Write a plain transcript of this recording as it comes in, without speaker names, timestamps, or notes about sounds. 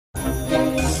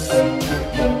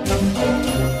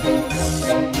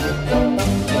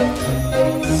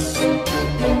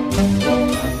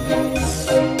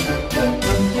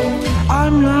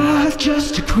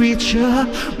creature,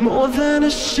 more than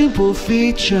a simple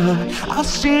feature. I'll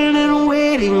stand and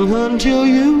waiting until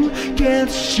you can't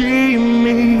see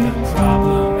me. The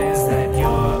problem is that you're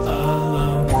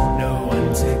alone, no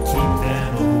one to keep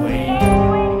them away.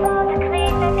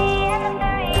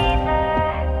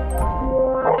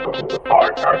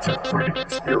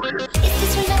 Is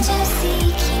this revenge I'm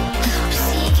seeking, or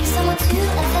seeking someone to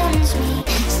avenge me?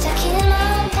 Stuck in my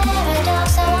own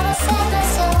paradox, I wanna set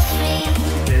myself free.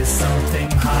 There's something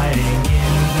hiding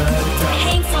in the dark.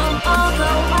 Hang from all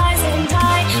the lies and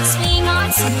die. Swing on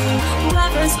to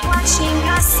whoever's watching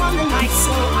us on the night,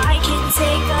 so I can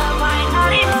take a line.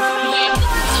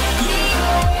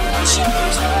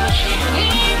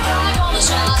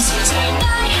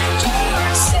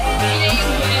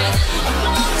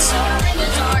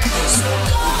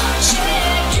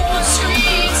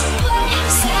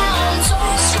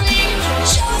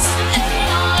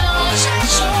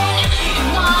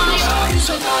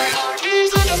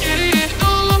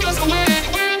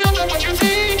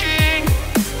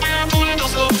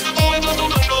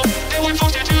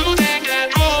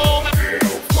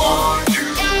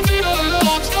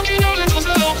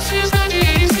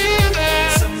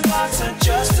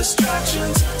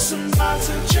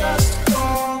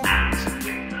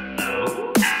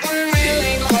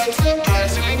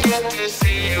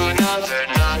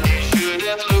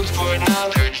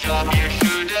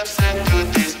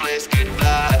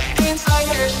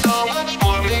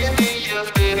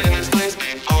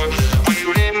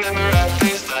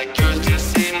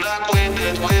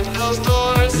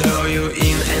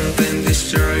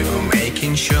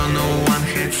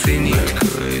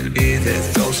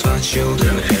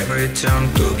 Children every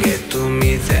time to get to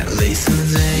me that listen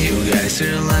then you guys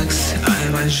relax. I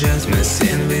was just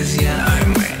messing with ya. I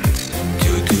meant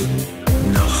to do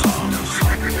no harm.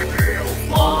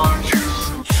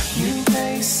 You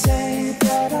may say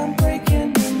that I'm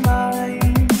breaking your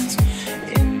mind.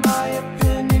 In my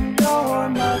opinion, you're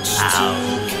much too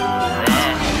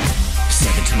kind.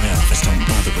 Step into my office, don't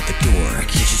bother with the door.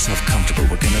 Get yourself comfortable,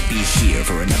 we're gonna be here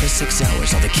for another 6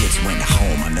 hours. All the kids went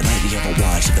home on the night we have a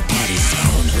watch of the party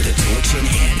zone. With a torch in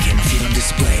hand, camera feed on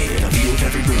display, and a view of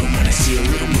every room. When I see a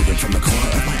little movement from the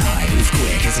corner of my eye, move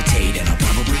quick, hesitate, and I'll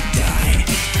probably die.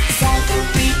 Psycho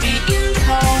baby in the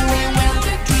hallway, when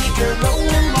the trigger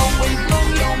rolling always blow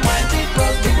your mind, it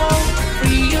was the wall.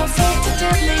 Free yourself to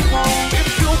deadly hole. If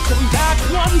you come back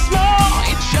once more,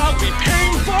 it shall be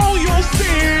painful, you'll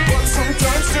see. But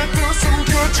sometimes to do some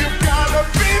good, you gotta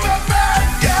be the bad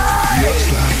guy. Looks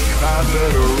like I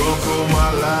better run for my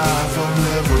life. I'll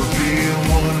never be in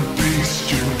one piece.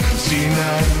 You see 9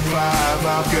 to 5,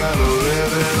 I've got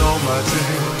 11 on my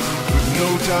tail. With no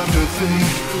time to think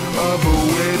of a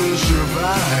way to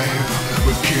survive.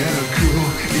 Mechanical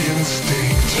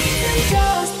instinct. Even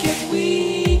just get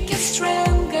weak, get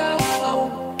stronger,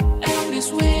 and is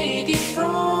waiting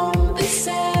from this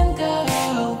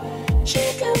angle. She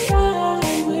can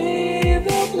ride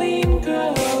with a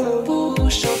blinker,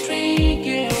 push or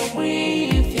trigger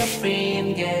with your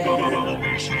finger.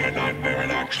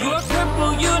 Your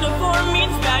purple uniform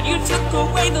means that you took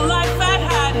away the life I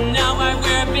had, and now I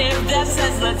wear a bib that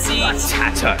says let's eat.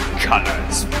 Tatter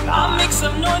colors. I'll make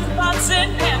some noise, pots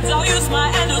and pans. I'll use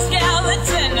my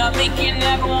endoskeleton. I'll make you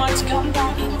never want to come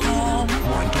back again.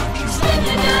 Why don't you Spend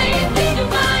the night, think of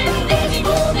mine, there's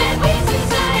evil that waits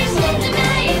inside. Spend the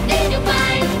night, think of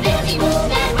mine, there's evil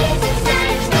that waits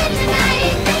inside. Spend the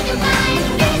night, think of mine,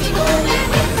 there's evil that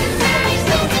waits inside.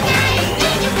 Spend the night,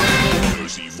 think of mine.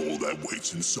 There's evil that waits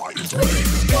inside.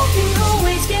 Looking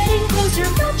always getting closer,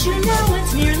 but you know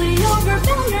it's nearly over.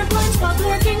 Found your blind spot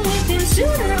lurking within.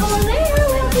 Sooner or later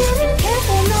we'll get in.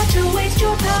 Careful not to waste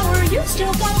your power. You've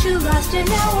still got to last an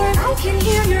hour. I can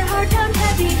hear your heart pound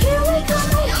heavy. Here we come.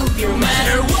 I hope you're No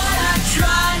matter what I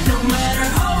try, no matter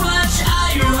how much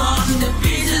I run, the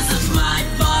pieces of my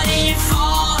body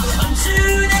fall onto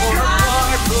the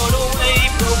ground. Put away,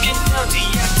 broken down,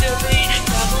 deactivate.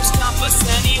 That won't stop us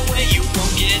anyway. You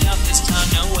won't get out this time,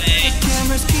 no way.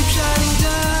 Cameras keep shutting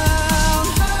down.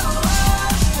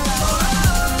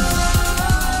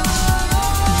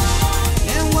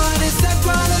 And what is that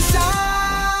gonna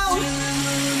sound?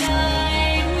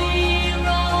 Tonight we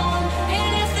roam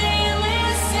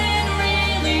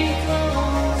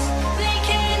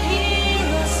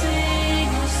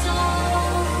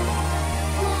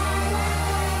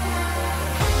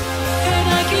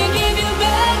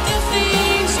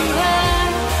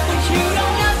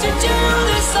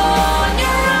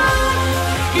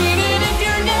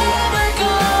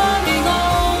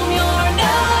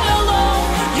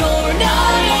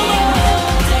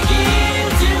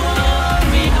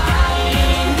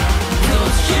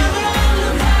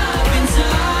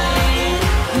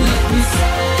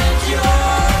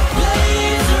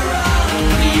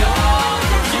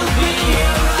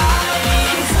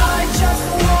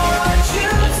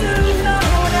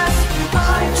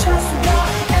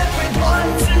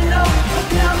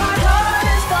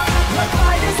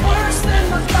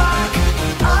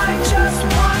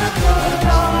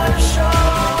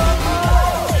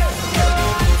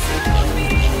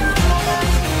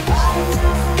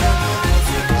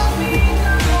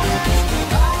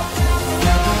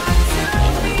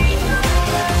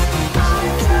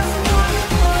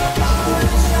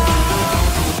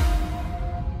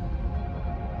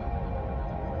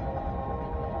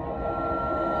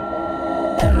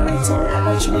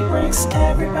eventually breaks.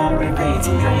 Every battery fades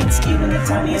and drains. Even the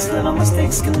tiniest little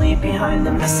mistakes can leave behind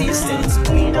the messiest stains.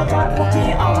 We know that we'll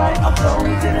be alright, although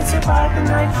we didn't survive the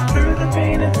night. Through the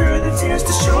pain and through the tears,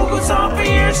 the show goes on for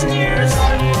years and years.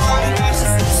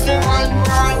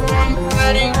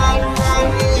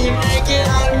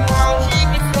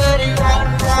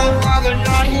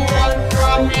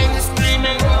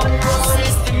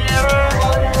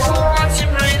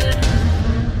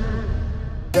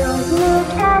 Don't look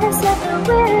at us like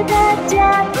we're that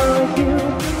devil. You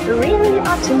really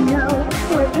ought to know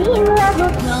we're being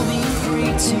leveled. I'll be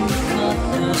free to cut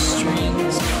the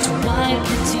strings, to wipe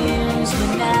the tears,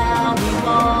 but now we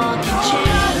walk in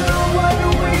chains. What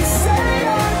we say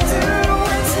or do,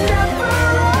 it's never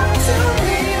up to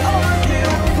me or you.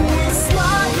 We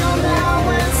smile now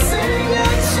and sing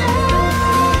a chant.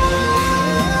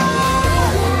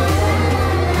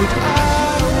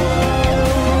 Without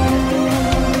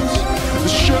words, the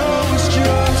show has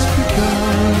just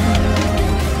begun.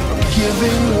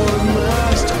 Giving one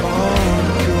last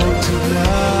encore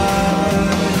tonight.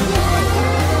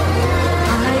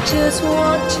 I just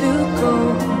want to go,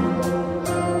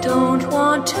 don't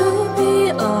want to be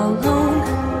alone.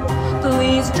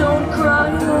 Please don't cry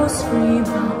or scream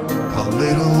out. Our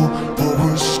little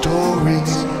horror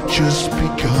story's just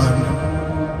begun.